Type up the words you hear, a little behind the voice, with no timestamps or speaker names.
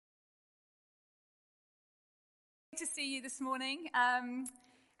to see you this morning. I'm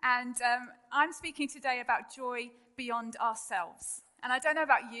speaking today about joy beyond ourselves. And I don't know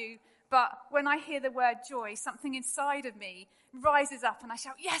about you, but when I hear the word joy, something inside of me rises up and I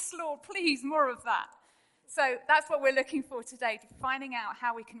shout, yes, Lord, please, more of that. So that's what we're looking for today, finding out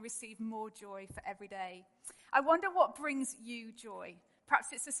how we can receive more joy for every day. I wonder what brings you joy.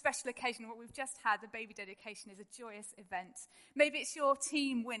 Perhaps it's a special occasion. What we've just had, the baby dedication, is a joyous event. Maybe it's your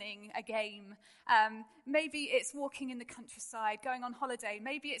team winning a game. Maybe it's walking in the countryside, going on holiday.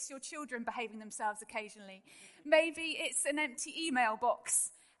 Maybe it's your children behaving themselves occasionally. Maybe it's an empty email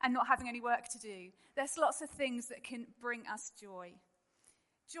box and not having any work to do. There's lots of things that can bring us joy.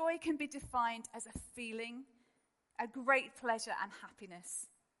 Joy can be defined as a feeling, a great pleasure and happiness.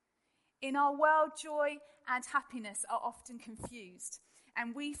 In our world, joy and happiness are often confused,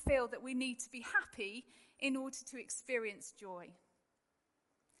 and we feel that we need to be happy in order to experience joy.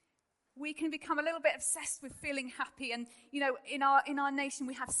 We can become a little bit obsessed with feeling happy, and in our nation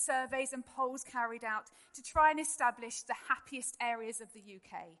we have surveys and polls carried out to try and establish the happiest areas of the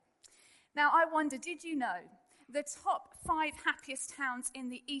UK. Now I wonder, did you know the top 5 happiest towns in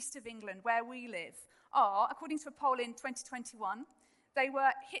the east of England where we live are, according to a poll in 2021, they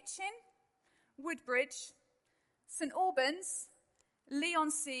were Hitchin, Woodbridge, St Albans,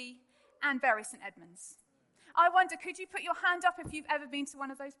 Leigh-on-Sea, and Bury St Edmunds. I wonder, could you put your hand up if you've ever been to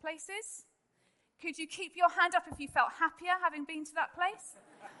one of those places? Could you keep your hand up if you felt happier having been to that place?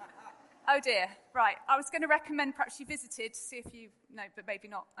 Oh dear, right. I was going to recommend perhaps you visited to see if you... No, but maybe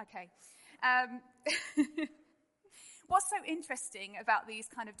not. Okay. What's so interesting about these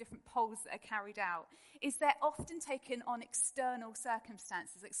kind of different polls that are carried out is they're often taken on external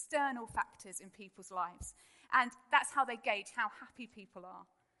circumstances, external factors in people's lives. And that's how they gauge how happy people are.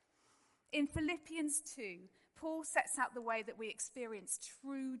 In Philippians 2, Paul sets out the way that we experience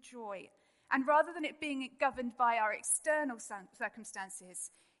true joy. And rather than it being governed by our external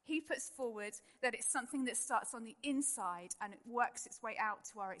circumstances, he puts forward that it's something that starts on the inside and it works its way out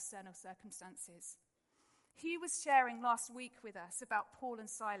to our external circumstances. He was sharing last week with us about Paul and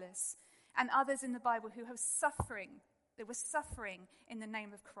Silas and others in the Bible who have suffering. They were suffering in the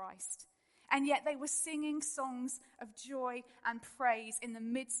name of Christ. And yet they were singing songs of joy and praise in the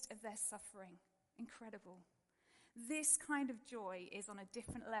midst of their suffering. Incredible. This kind of joy is on a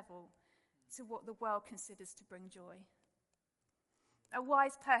different level to what the world considers to bring joy. A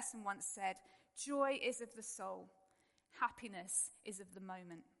wise person once said, joy is of the soul, happiness is of the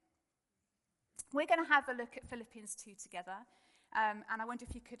moment. We're going to have a look at Philippians 2 together. And I wonder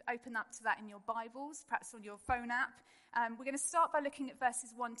if you could open up to that in your Bibles, perhaps on your phone app. We're going to start by looking at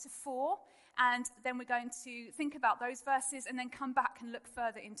verses 1 to 4, and then we're going to think about those verses and then come back and look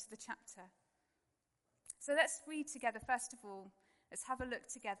further into the chapter. So let's read together, first of all. Let's have a look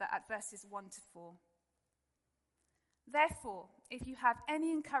together at verses 1 to 4. Therefore, if you have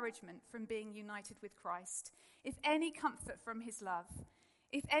any encouragement from being united with Christ, if any comfort from his love,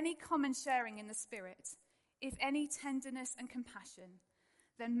 if any common sharing in the Spirit, if any tenderness and compassion,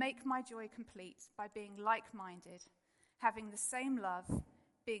 then make my joy complete by being like-minded, having the same love,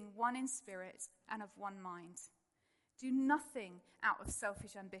 being one in spirit and of one mind. Do nothing out of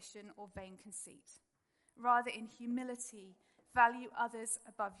selfish ambition or vain conceit. Rather, in humility, value others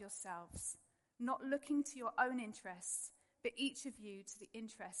above yourselves, not looking to your own interests, but each of you to the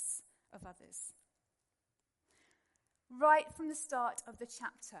interests of others. Right from the start of the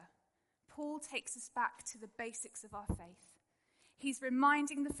chapter, Paul takes us back to the basics of our faith. He's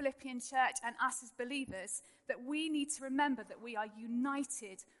reminding the Philippian church and us as believers that we need to remember that we are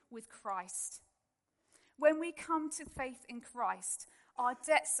united with Christ. When we come to faith in Christ, our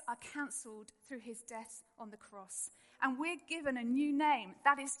debts are cancelled through his death on the cross. And we're given a new name,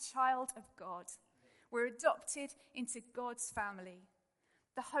 that is child of God. We're adopted into God's family.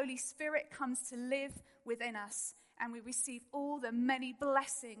 The Holy Spirit comes to live within us, and we receive all the many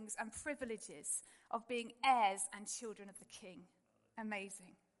blessings and privileges of being heirs and children of the King.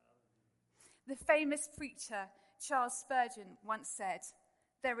 Amazing. The famous preacher Charles Spurgeon once said,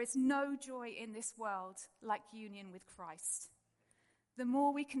 "There is no joy in this world like union with Christ. The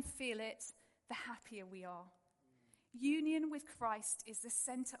more we can feel it, the happier we are. Union with Christ is the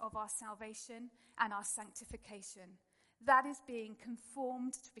center of our salvation and our sanctification. That is being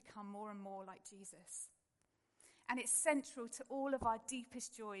conformed to become more and more like Jesus. And it's central to all of our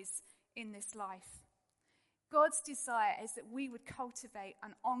deepest joys in this life. God's desire is that we would cultivate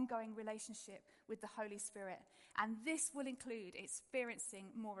an ongoing relationship with the Holy Spirit, and this will include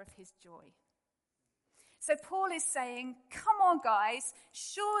experiencing more of his joy." So Paul is saying, come on guys,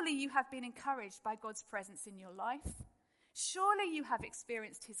 surely you have been encouraged by God's presence in your life. Surely you have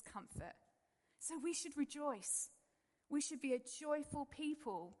experienced his comfort. So we should rejoice. We should be a joyful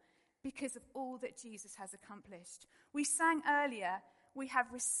people because of all that Jesus has accomplished. We sang earlier, we have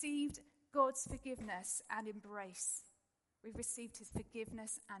received God's forgiveness and embrace. We've received his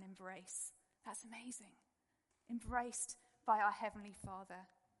forgiveness and embrace. That's amazing. Embraced by our Heavenly Father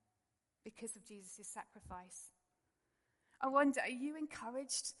because of Jesus' sacrifice. I wonder, are you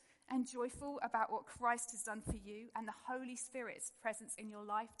encouraged and joyful about what Christ has done for you and the Holy Spirit's presence in your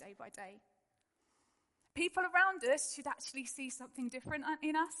life day by day? People around us should actually see something different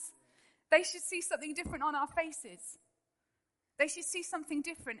in us. They should see something different on our faces. They should see something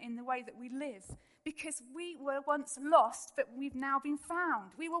different in the way that we live, because we were once lost, but we've now been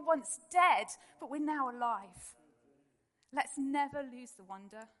found. We were once dead, but we're now alive. Let's never lose the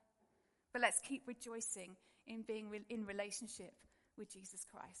wonder, but let's keep rejoicing in being in relationship with Jesus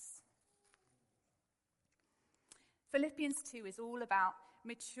Christ. Philippians 2 is all about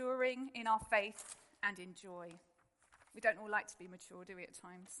maturing in our faith and in joy. We don't all like to be mature, do we, at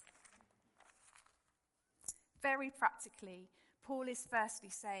times? Very practically, Paul is firstly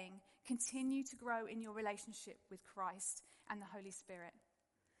saying, continue to grow in your relationship with Christ and the Holy Spirit.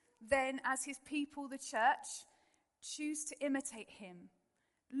 Then, as his people, the church, choose to imitate him,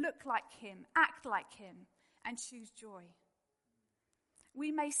 look like him, act like him, and choose joy.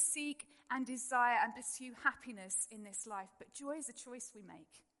 We may seek and desire and pursue happiness in this life, but joy is a choice we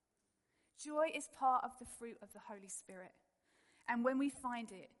make. Joy is part of the fruit of the Holy Spirit. And when we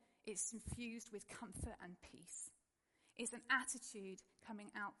find it, it's infused with comfort and peace. It's an attitude coming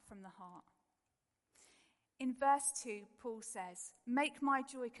out from the heart. In verse 2, Paul says, make my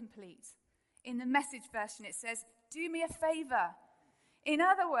joy complete. In the Message version, it says, do me a favor. In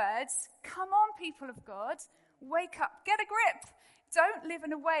other words, come on, people of God, wake up, get a grip. Don't live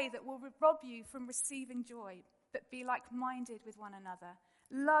in a way that will rob you from receiving joy, but be like-minded with one another.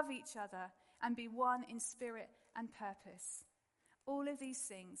 Love each other and be one in spirit and purpose. All of these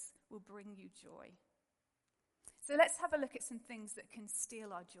things will bring you joy. So let's have a look at some things that can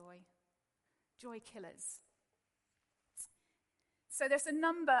steal our joy. Joy killers. So there's a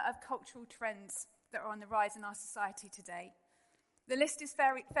number of cultural trends that are on the rise in our society today. The list is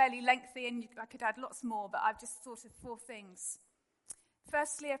fairly lengthy, and I could add lots more, but I've just thought of 4 things.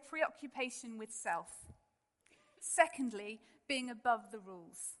 Firstly, a preoccupation with self. Secondly, being above the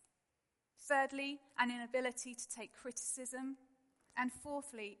rules. Thirdly, an inability to take criticism. And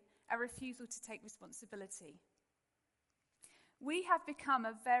fourthly, a refusal to take responsibility. We have become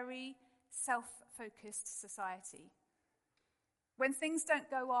a very self-focused society. When things don't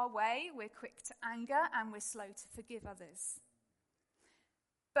go our way, we're quick to anger and we're slow to forgive others.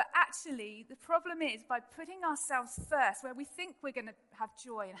 But actually, the problem is, by putting ourselves first, where we think we're going to have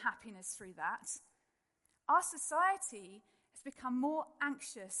joy and happiness through that, our society has become more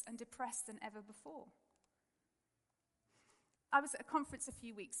anxious and depressed than ever before. I was at a conference a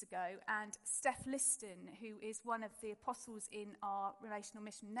few weeks ago, and Steph Liston, who is one of the apostles in our Relational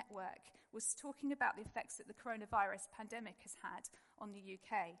Mission Network, was talking about the effects that the coronavirus pandemic has had on the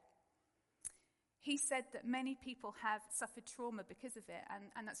UK. He said that many people have suffered trauma because of it,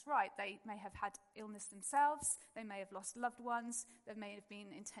 and that's right. They may have had illness themselves, they may have lost loved ones, there may have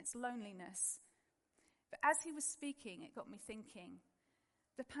been intense loneliness. But as he was speaking, it got me thinking,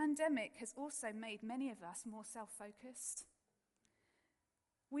 the pandemic has also made many of us more self-focused.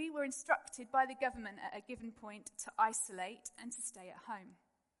 We were instructed by the government at a given point to isolate and to stay at home.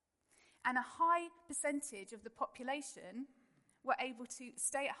 And a high percentage of the population were able to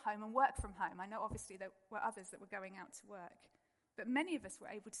stay at home and work from home. I know obviously there were others that were going out to work, but many of us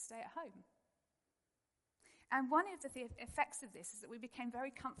were able to stay at home. And one of the effects of this is that we became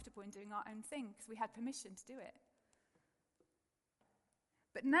very comfortable in doing our own thing because we had permission to do it.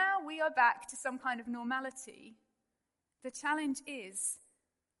 But now we are back to some kind of normality. The challenge is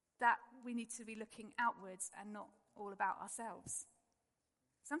that we need to be looking outwards and not all about ourselves.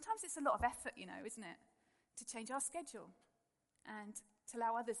 Sometimes it's a lot of effort, isn't it? To change our schedule and to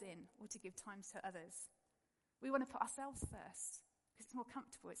allow others in or to give time to others. We want to put ourselves first because it's more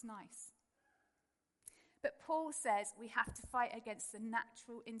comfortable, it's nice. But Paul says we have to fight against the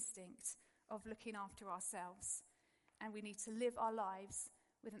natural instinct of looking after ourselves, and we need to live our lives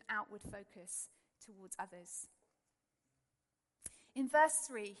with an outward focus towards others. In verse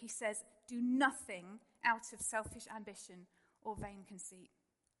 3, he says, do nothing out of selfish ambition or vain conceit.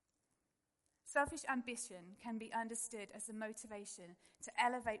 Selfish ambition can be understood as a motivation to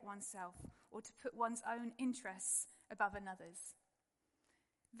elevate oneself or to put one's own interests above another's.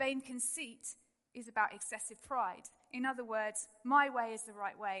 Vain conceit is about excessive pride. In other words, my way is the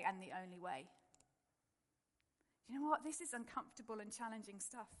right way and the only way. You know what? This is uncomfortable and challenging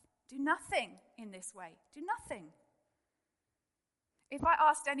stuff. Do nothing in this way. Do nothing. If I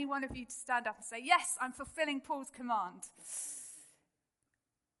asked any one of you to stand up and say, yes, I'm fulfilling Paul's command,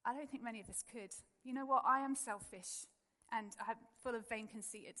 I don't think many of us could. You know what? I am selfish and I'm full of vain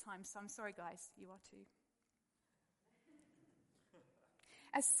conceit at times, so I'm sorry, guys, you are too.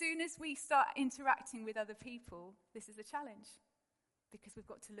 As soon as we start interacting with other people, this is a challenge because we've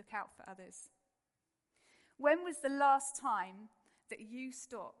got to look out for others. When was the last time that you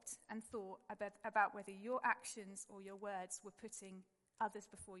stopped and thought about whether your actions or your words were putting others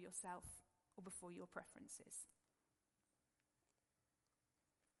before yourself or before your preferences?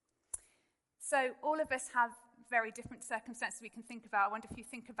 So all of us have very different circumstances we can think about. I wonder if you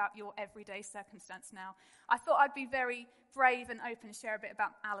think about your everyday circumstance now. I thought I'd be very brave and open and share a bit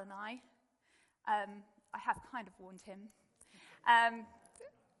about Al and I. I have kind of warned him.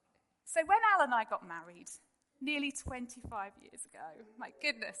 So when Al and I got married, nearly 25 years ago, my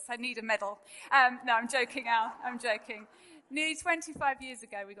goodness, I need a medal. No, I'm joking, Al, I'm joking. Nearly 25 years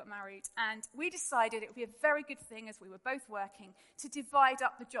ago, we got married, and we decided it would be a very good thing, as we were both working, to divide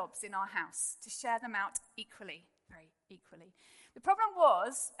up the jobs in our house, to share them out equally, very equally. The problem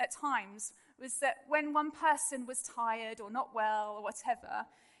was, at times, was that when one person was tired or not well or whatever,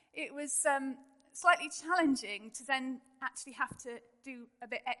 it was slightly challenging to then actually have to do a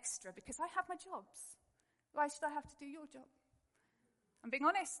bit extra, because I have my jobs. Why should I have to do your job? I'm being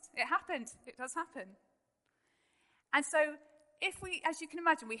honest. It happened. It does happen. And so if we, as you can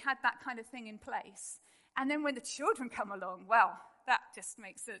imagine, we had that kind of thing in place, and then when the children come along, well, that just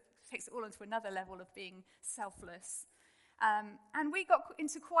takes it all onto another level of being selfless. And we got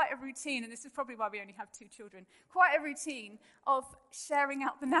into quite a routine, and this is probably why we only have 2 children, quite a routine of sharing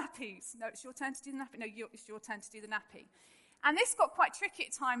out the nappies. No, it's your turn to do the nappy. No, it's your turn to do the nappy. And this got quite tricky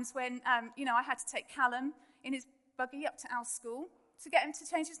at times when, I had to take Callum in his buggy up to Al's school to get him to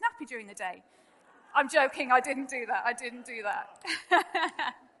change his nappy during the day. I'm joking, I didn't do that.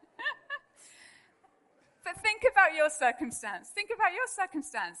 But think about your circumstance.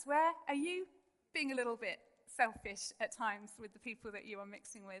 Where are you being a little bit selfish at times with the people that you are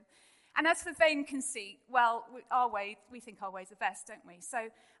mixing with? And as for vain conceit, well, we think our ways are best, don't we? So,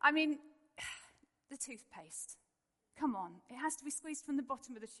 the toothpaste. Come on, it has to be squeezed from the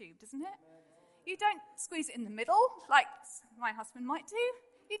bottom of the tube, doesn't it? You don't squeeze it in the middle, like my husband might do.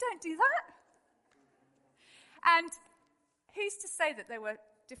 You don't do that. And who's to say that there were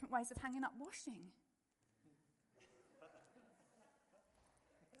different ways of hanging up washing?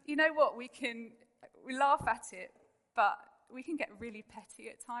 You know what, we laugh at it, but we can get really petty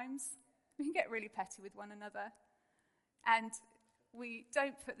at times. We can get really petty with one another. And we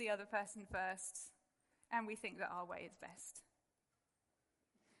don't put the other person first, and we think that our way is best.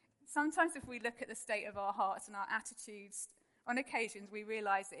 Sometimes if we look at the state of our hearts and our attitudes, on occasions we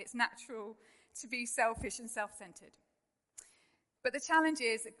realize that it's natural to be selfish and self-centered. But the challenge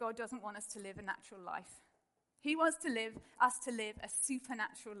is that God doesn't want us to live a natural life. He wants us to live a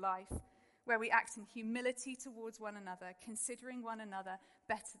supernatural life where we act in humility towards one another, considering one another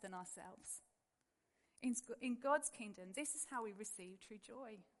better than ourselves. In God's kingdom, this is how we receive true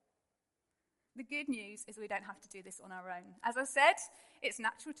joy. The good news is we don't have to do this on our own. As I said, it's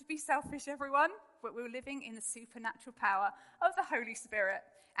natural to be selfish, everyone, but we're living in the supernatural power of the Holy Spirit,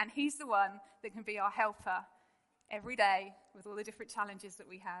 and he's the one that can be our helper every day with all the different challenges that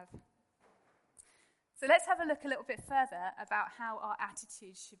we have. So let's have a look a little bit further about how our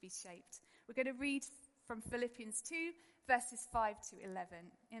attitudes should be shaped. We're going to read from Philippians 2, verses 5 to 11,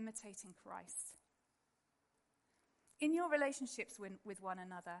 imitating Christ. In your relationships with one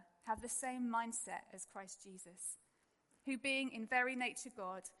another, have the same mindset as Christ Jesus, who being in very nature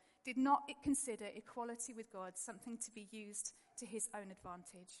God, did not consider equality with God something to be used to his own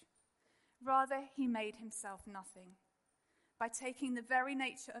advantage. Rather, he made himself nothing, by taking the very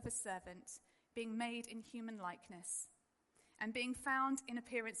nature of a servant, being made in human likeness. And being found in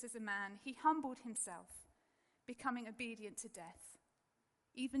appearance as a man, he humbled himself, becoming obedient to death,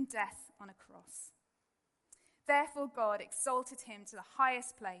 even death on a cross. Therefore God exalted him to the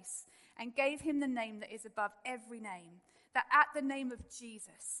highest place and gave him the name that is above every name, that at the name of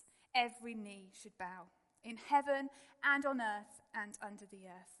Jesus every knee should bow, in heaven and on earth and under the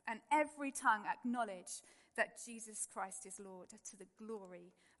earth, and every tongue acknowledge that Jesus Christ is Lord, to the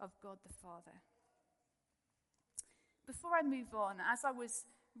glory of God the Father. Before I move on, as I was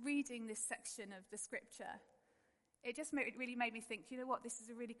reading this section of the scripture, it really made me think, you know what, this is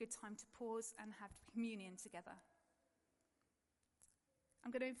a really good time to pause and have communion together.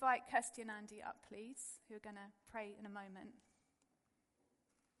 I'm going to invite Kirsty and Andy up, please, who are going to pray in a moment.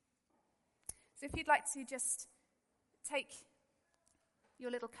 So if you'd like to just take your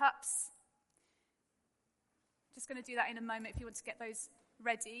little cups Just going to do that in a moment if you want to get those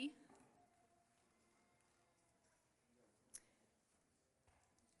ready.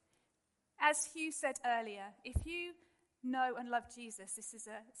 As Hugh said earlier, if you know and love Jesus, this is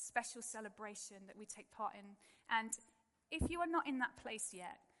a special celebration that we take part in. And if you are not in that place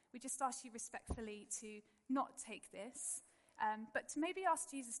yet, we just ask you respectfully to not take this, but to maybe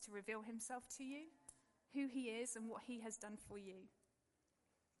ask Jesus to reveal himself to you, who he is and what he has done for you.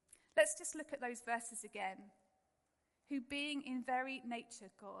 Let's just look at those verses again. Who being in very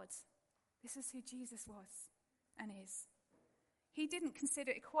nature God, this is who Jesus was and is. He didn't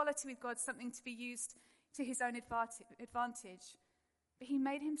consider equality with God something to be used to his own advantage, but he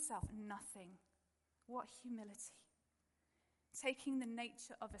made himself nothing. What humility. Taking the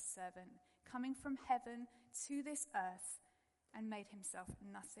nature of a servant, coming from heaven to this earth, and made himself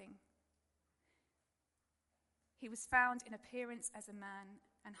nothing. He was found in appearance as a man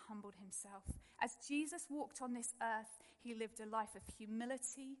and humbled himself. As Jesus walked on this earth, he lived a life of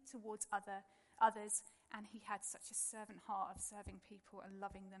humility towards others, and he had such a servant heart of serving people and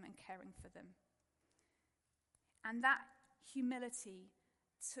loving them and caring for them. And that humility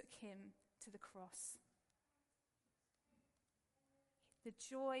took him to the cross. The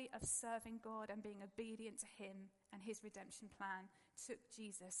joy of serving God and being obedient to him and his redemption plan took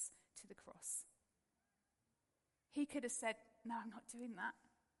Jesus to the cross. He could have said, no, I'm not doing that.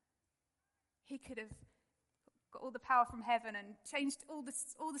 He could have got all the power from heaven and changed all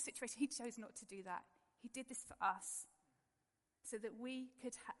the situation. He chose not to do that. He did this for us so that we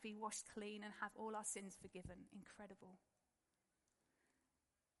could be washed clean and have all our sins forgiven. Incredible.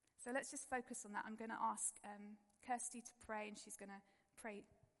 So let's just focus on that. I'm going to ask Kirsty to pray, and she's going to pray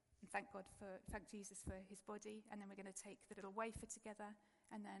and thank Jesus for his body, and then we're going to take the little wafer together,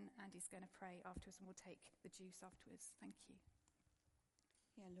 and then Andy's going to pray afterwards, and we'll take the juice afterwards. Thank you.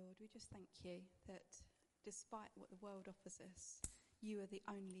 Yeah, Lord, we just thank you that despite what the world offers us, you are the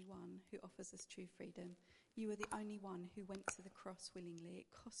only one who offers us true freedom. You are the only one who went to the cross willingly.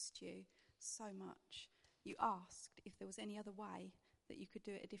 It cost you so much. You asked if there was any other way, that you could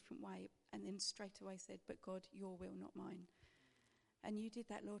do it a different way, and then straight away said, but God, your will, not mine. And you did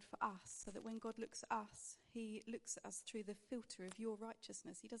that, Lord, for us, so that when God looks at us, he looks at us through the filter of your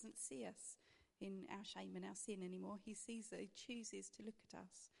righteousness. He doesn't see us in our shame and our sin anymore. He sees that, he chooses to look at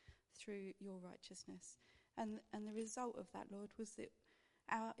us through your righteousness. And the result of that, Lord, was that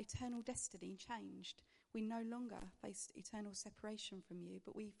our eternal destiny changed. We no longer face eternal separation from you,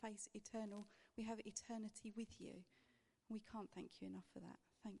 but we have eternity with you. We can't thank you enough for that.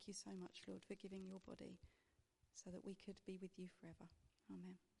 Thank you so much, Lord, for giving your body so that we could be with you forever.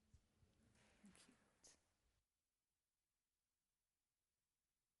 Amen. Thank you, Lord.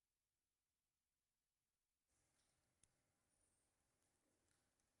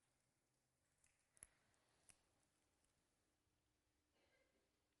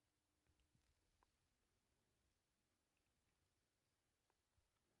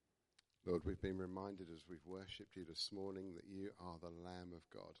 Lord, we've been reminded as we've worshipped you this morning that you are the Lamb of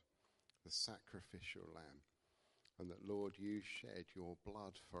God, the sacrificial Lamb, and that, Lord, you shed your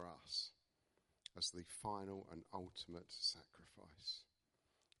blood for us as the final and ultimate sacrifice.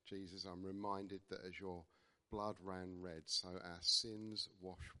 Jesus, I'm reminded that as your blood ran red, so our sins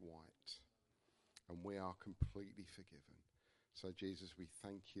wash white, and we are completely forgiven. So, Jesus, we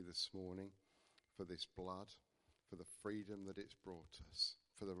thank you this morning for this blood, for the freedom that it's brought us,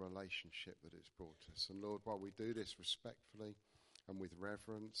 for the relationship that it's brought us. And Lord, while we do this respectfully and with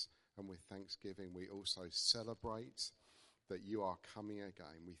reverence and with thanksgiving, we also celebrate that you are coming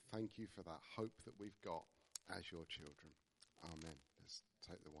again. We thank you for that hope that we've got as your children. Amen. Let's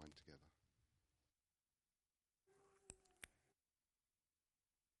take the wine together.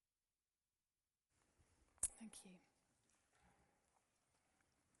 Thank you.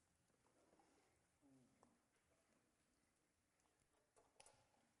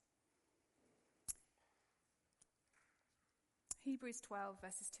 Hebrews 12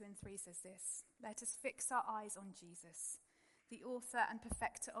 verses 2 and 3 says this: "Let us fix our eyes on Jesus, the author and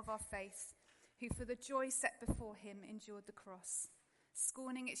perfecter of our faith, who for the joy set before him endured the cross,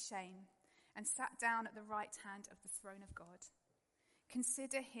 scorning its shame, and sat down at the right hand of the throne of God.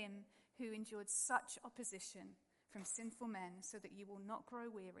 Consider him who endured such opposition from sinful men, so that you will not grow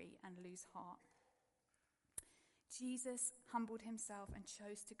weary and lose heart." Jesus humbled himself and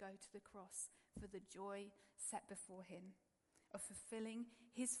chose to go to the cross for the joy set before him, of fulfilling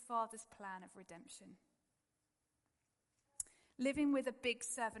his Father's plan of redemption. Living with a big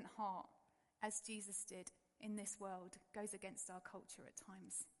servant heart, as Jesus did in this world, goes against our culture at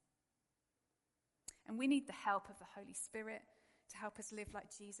times. And we need the help of the Holy Spirit to help us live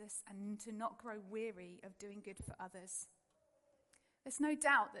like Jesus and to not grow weary of doing good for others. There's no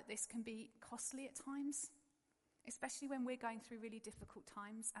doubt that this can be costly at times, especially when we're going through really difficult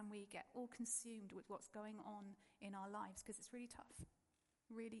times and we get all consumed with what's going on in our lives, because it's really tough.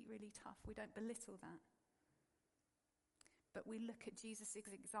 Really, really tough. We don't belittle that. But we look at Jesus'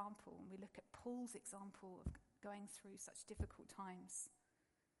 example and we look at Paul's example of going through such difficult times.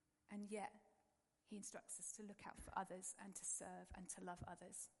 And yet, he instructs us to look out for others and to serve and to love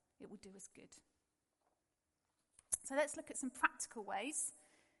others. It will do us good. So let's look at some practical ways.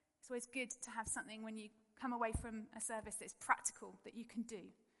 It's always good to have something when you come away from a service that's practical that you can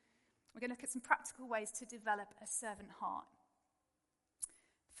do. We're going to look at some practical ways to develop a servant heart.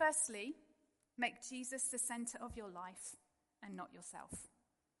 Firstly, make Jesus the centre of your life and not yourself.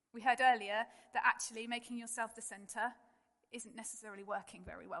 We heard earlier that actually making yourself the centre isn't necessarily working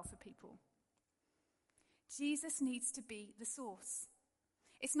very well for people. Jesus needs to be the source.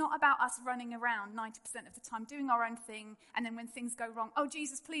 It's not about us running around 90% of the time doing our own thing, and then when things go wrong, oh,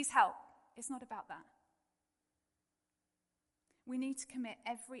 Jesus, please help. It's not about that. We need to commit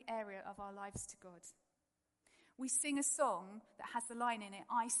every area of our lives to God. We sing a song that has the line in it,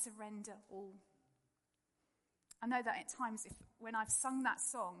 I surrender all. I know that at times when I've sung that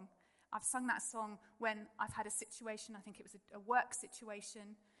song when I've had a situation, I think it was a work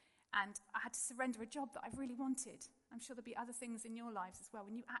situation, and I had to surrender a job that I really wanted. I'm sure there'll be other things in your lives as well.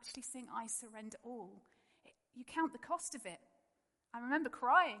 When you actually sing, I surrender all, you count the cost of it. I remember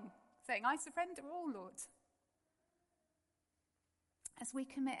crying, saying, I surrender all, Lord. As we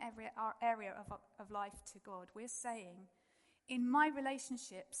commit our area of life to God, we're saying, in my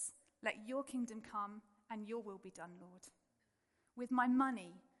relationships, let your kingdom come and your will be done, Lord. With my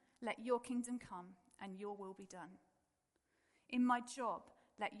money, let your kingdom come and your will be done. In my job,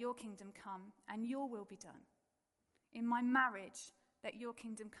 let your kingdom come and your will be done. In my marriage, let your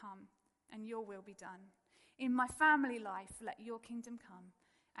kingdom come and your will be done. In my family life, let your kingdom come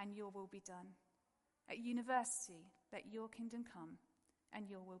and your will be done. At university, let your kingdom come and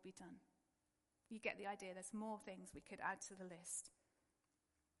your will be done. You get the idea. There's more things we could add to the list.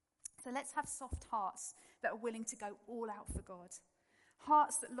 So let's have soft hearts that are willing to go all out for God.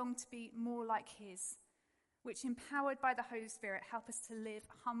 Hearts that long to be more like his, which, empowered by the Holy Spirit, help us to live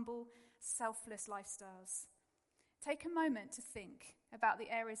humble, selfless lifestyles. Take a moment to think about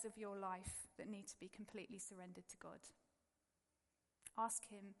the areas of your life that need to be completely surrendered to God. Ask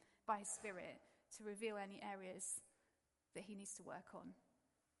him by his Spirit to reveal any areas that he needs to work on.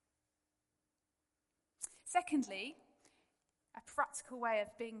 Secondly, a practical way of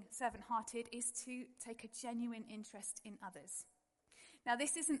being servant-hearted is to take a genuine interest in others. Now,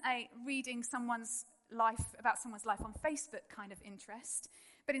 this isn't a reading someone's life about someone's life on Facebook kind of interest,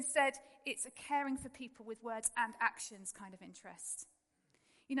 but instead it's a caring for people with words and actions kind of interest.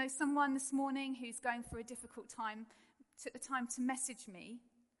 You know, someone this morning who's going through a difficult time took the time to message me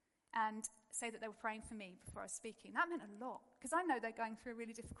and say that they were praying for me before I was speaking. That meant a lot, because I know they're going through a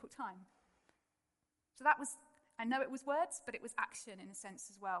really difficult time. So that was, I know it was words, but it was action in a sense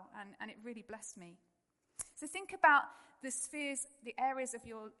as well, and it really blessed me. So think about the spheres, the areas of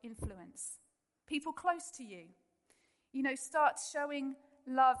your influence. People close to you. You know, start showing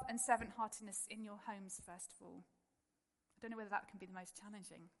love and servant-heartedness in your homes, first of all. I don't know whether that can be the most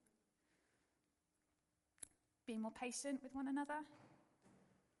challenging. Being more patient with one another.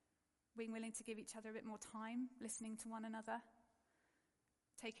 Being willing to give each other a bit more time, listening to one another.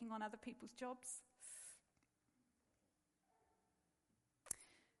 Taking on other people's jobs.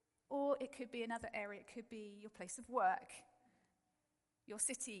 Or it could be another area. It could be your place of work, your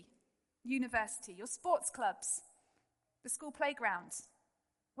city, university, your sports clubs, the school playground,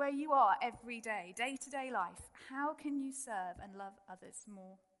 where you are every day, day-to-day life. How can you serve and love others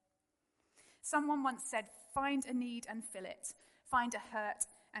more? Someone once said, find a need and fill it. Find a hurt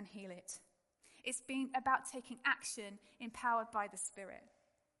and heal it. It's been about taking action empowered by the Spirit.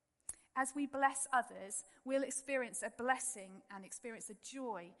 As we bless others, we'll experience a blessing and experience a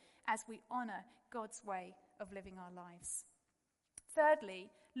joy as we honour God's way of living our lives. Thirdly,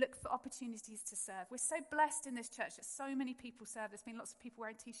 look for opportunities to serve. We're so blessed in this church that so many people serve. There's been lots of people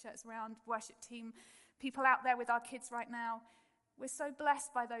wearing t-shirts around, worship team, people out there with our kids right now. We're so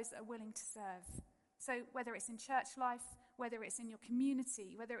blessed by those that are willing to serve. So whether it's in church life, whether it's in your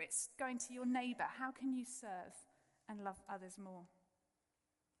community, whether it's going to your neighbour, how can you serve and love others more?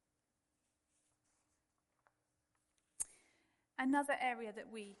 Another area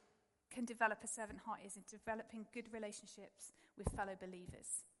that we can develop a servant heart is in developing good relationships with fellow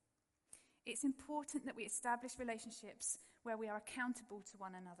believers. It's important that we establish relationships where we are accountable to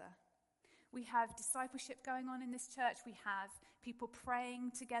one another, We have discipleship going on in this church. We have people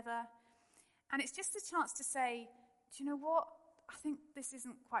praying together. And it's just a chance to say, do you know what? I think this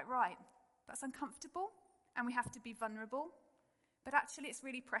isn't quite right. That's uncomfortable, and we have to be vulnerable. But actually, it's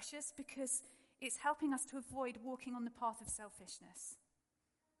really precious because it's helping us to avoid walking on the path of selfishness,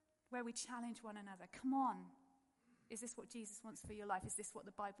 where we challenge one another. Come on. Is this what Jesus wants for your life? Is this what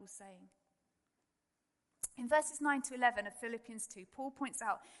the Bible's saying? In verses 9 to 11 of Philippians 2, Paul points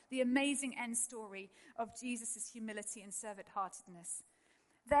out the amazing end story of Jesus' humility and servant-heartedness.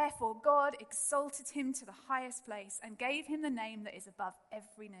 Therefore, God exalted him to the highest place and gave him the name that is above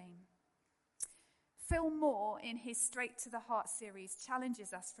every name. Phil Moore, in his Straight to the Heart series,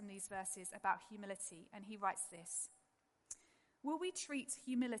 challenges us from these verses about humility, and he writes this: will we treat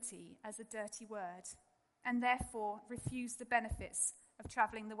humility as a dirty word and therefore refuse the benefits of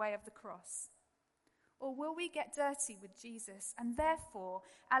travelling the way of the cross? Or will we get dirty with Jesus and therefore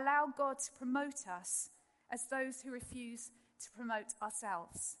allow God to promote us as those who refuse to promote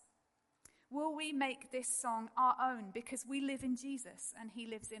ourselves? Will we make this song our own because we live in Jesus and he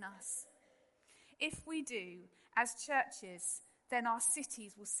lives in us? If we do, as churches, then our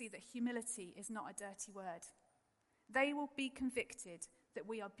cities will see that humility is not a dirty word. They will be convicted that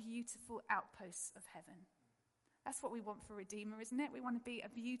we are beautiful outposts of heaven. That's what we want for Redeemer, isn't it? We want to be a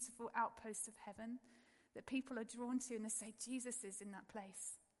beautiful outpost of heaven that people are drawn to and they say, Jesus is in that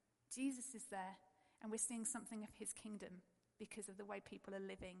place. Jesus is there, and we're seeing something of his kingdom because of the way people are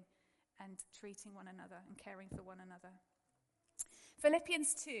living and treating one another and caring for one another.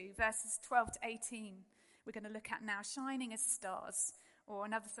 Philippians 2, verses 12 to 18, we're going to look at now, shining as stars, or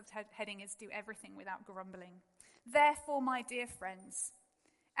another subheading is do everything without grumbling. Therefore, my dear friends,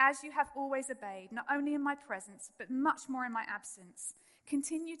 as you have always obeyed, not only in my presence, but much more in my absence,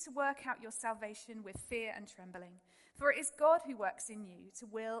 continue to work out your salvation with fear and trembling. For it is God who works in you to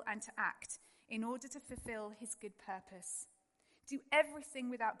will and to act in order to fulfill his good purpose. Do everything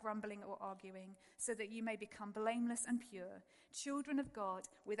without grumbling or arguing, so that you may become blameless and pure, children of God,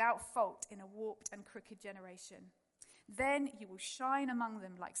 without fault in a warped and crooked generation. Then you will shine among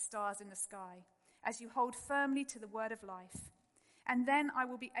them like stars in the sky, as you hold firmly to the word of life. And then I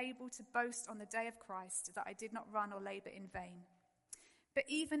will be able to boast on the day of Christ that I did not run or labor in vain. But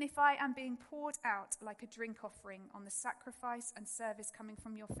even if I am being poured out like a drink offering on the sacrifice and service coming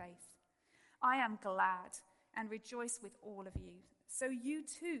from your faith, I am glad and rejoice with all of you. So you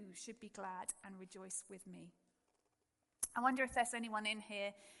too should be glad and rejoice with me. I wonder if there's anyone in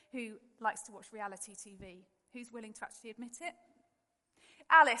here who likes to watch reality TV. Who's willing to actually admit it?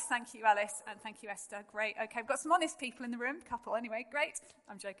 Alice, thank you, Alice, and thank you, Esther. Great. Okay, we've got some honest people in the room. Couple, anyway. Great.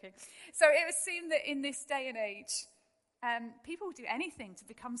 I'm joking. So it would seem that in this day and age, people will do anything to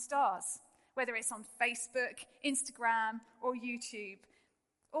become stars, whether it's on Facebook, Instagram, or YouTube.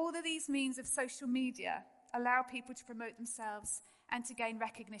 All of these means of social media allow people to promote themselves and to gain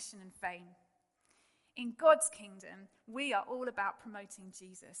recognition and fame. In God's kingdom, we are all about promoting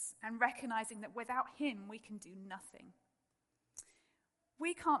Jesus and recognizing that without him, we can do nothing.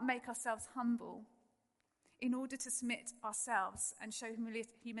 We can't make ourselves humble in order to submit ourselves and show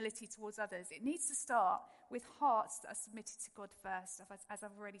humility towards others. It needs to start with hearts that are submitted to God first, as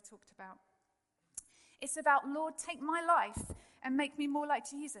I've already talked about. It's about, Lord, take my life and make me more like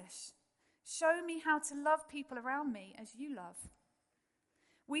Jesus. Show me how to love people around me as you love.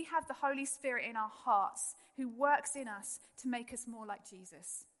 We have the Holy Spirit in our hearts who works in us to make us more like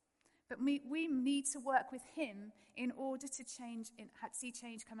Jesus. But we need to work with him in order to see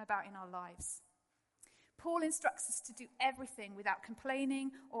change come about in our lives. Paul instructs us to do everything without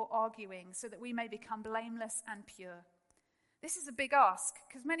complaining or arguing so that we may become blameless and pure. This is a big ask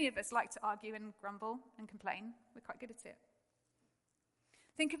because many of us like to argue and grumble and complain. We're quite good at it.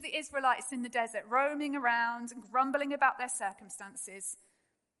 Think of the Israelites in the desert roaming around and grumbling about their circumstances.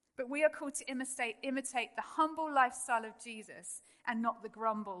 But we are called to imitate the humble lifestyle of Jesus and not the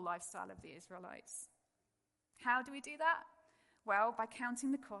grumble lifestyle of the Israelites. How do we do that? Well, by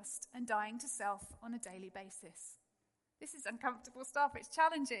counting the cost and dying to self on a daily basis. This is uncomfortable stuff. It's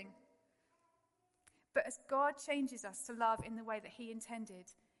challenging. But as God changes us to love in the way that he intended,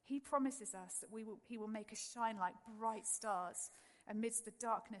 he promises us that he will make us shine like bright stars amidst the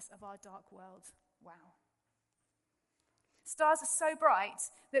darkness of our dark world. Wow. Stars are so bright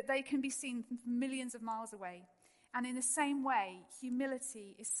that they can be seen from millions of miles away. And in the same way,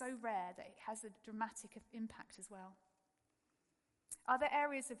 humility is so rare that it has a dramatic impact as well. Are there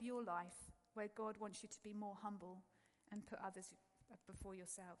areas of your life where God wants you to be more humble and put others before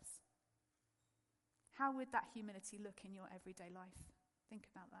yourselves? How would that humility look in your everyday life? Think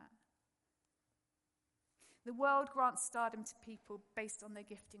about that. The world grants stardom to people based on their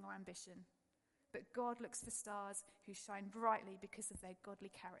gifting or ambition. but God looks for stars who shine brightly because of their godly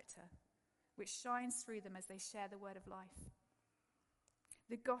character, which shines through them as they share the word of life.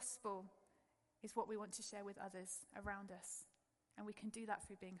 The gospel is what we want to share with others around us, and we can do that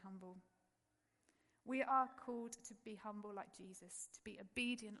through being humble. We are called to be humble like Jesus, to be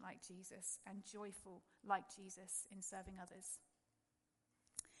obedient like Jesus, and joyful like Jesus in serving others.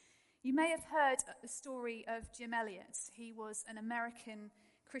 You may have heard the story of Jim Elliot. He was an American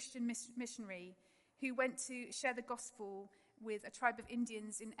Christian missionary who went to share the gospel with a tribe of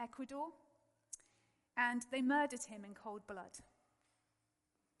Indians in Ecuador, and they murdered him in cold blood.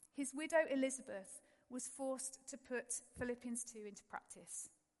 His widow Elizabeth was forced to put Philippians 2 into practice.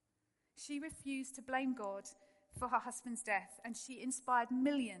 She refused to blame God for her husband's death, and she inspired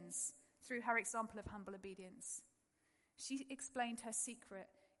millions through her example of humble obedience. She explained her secret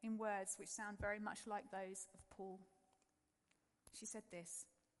in words which sound very much like those of Paul. She said this: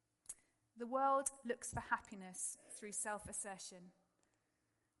 "The world looks for happiness through self-assertion.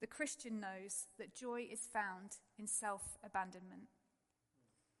 The Christian knows that joy is found in self-abandonment.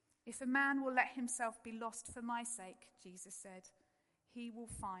 If a man will let himself be lost for my sake," Jesus said, "he will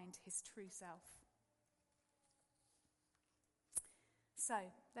find his true self."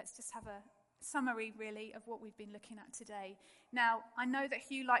 So let's just have a summary, really, of what we've been looking at today. Now, I know that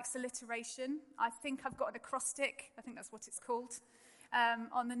Hugh likes alliteration. I think I've got an acrostic. I think that's what it's called.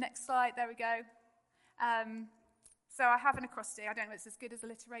 On the next slide, there we go. So I have an acrostic. I don't know if it's as good as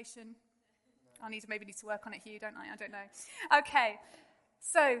alliteration. I maybe need to work on it, Hugh, don't I? I don't know. Okay,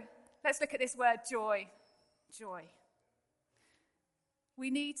 so let's look at this word joy. Joy. We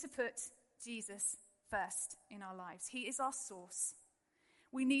need to put Jesus first in our lives. He is our source.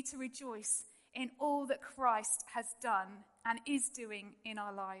 We need to rejoice in all that Christ has done and is doing in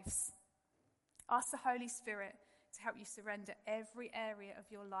our lives. Ask the Holy Spirit to help you surrender every area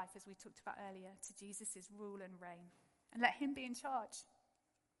of your life, as we talked about earlier, to Jesus' rule and reign. And let him be in charge.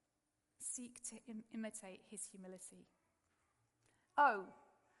 Seek to imitate his humility.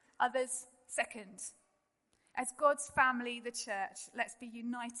 Others second. As God's family, the church, let's be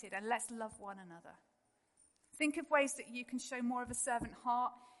united and let's love one another. Think of ways that you can show more of a servant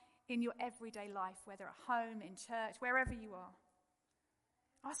heart in your everyday life, whether at home, in church, wherever you are.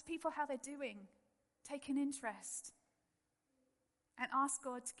 Ask people how they're doing. Take an interest. And ask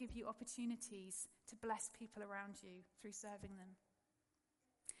God to give you opportunities to bless people around you through serving them.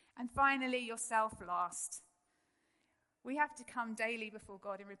 And finally, yourself last. We have to come daily before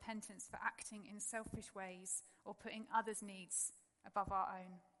God in repentance for acting in selfish ways or putting others' needs above our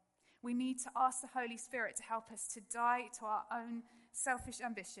own. We need to ask the Holy Spirit to help us to die to our own selfish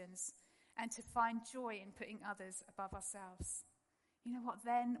ambitions and to find joy in putting others above ourselves. You know what?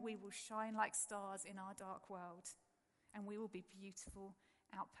 Then we will shine like stars in our dark world, and we will be beautiful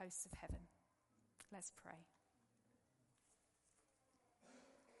outposts of heaven. Let's pray.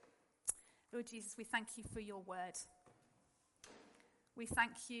 Lord Jesus, we thank you for your word. We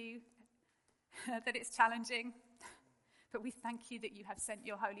thank you that it's challenging, but we thank you that you have sent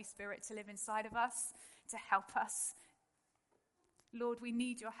your Holy Spirit to live inside of us, to help us. Lord, we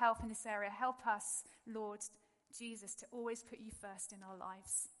need your help in this area. Help us, Lord Jesus, to always put you first in our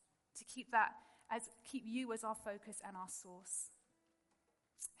lives, to keep you as our focus and our source.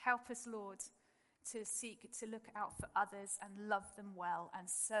 Help us, Lord, to seek to look out for others and love them well and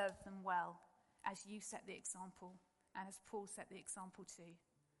serve them well, as you set the example and as Paul set the example too.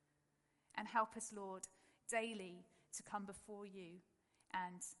 And help us, Lord, daily to come before you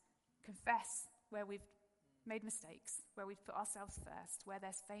and confess where we've made mistakes, where we've put ourselves first, where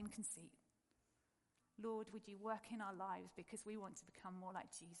there's vain conceit. Lord, would you work in our lives, because we want to become more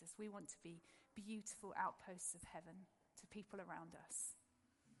like Jesus. We want to be beautiful outposts of heaven to people around us.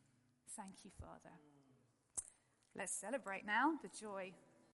 Thank you, Father. Let's celebrate now the joy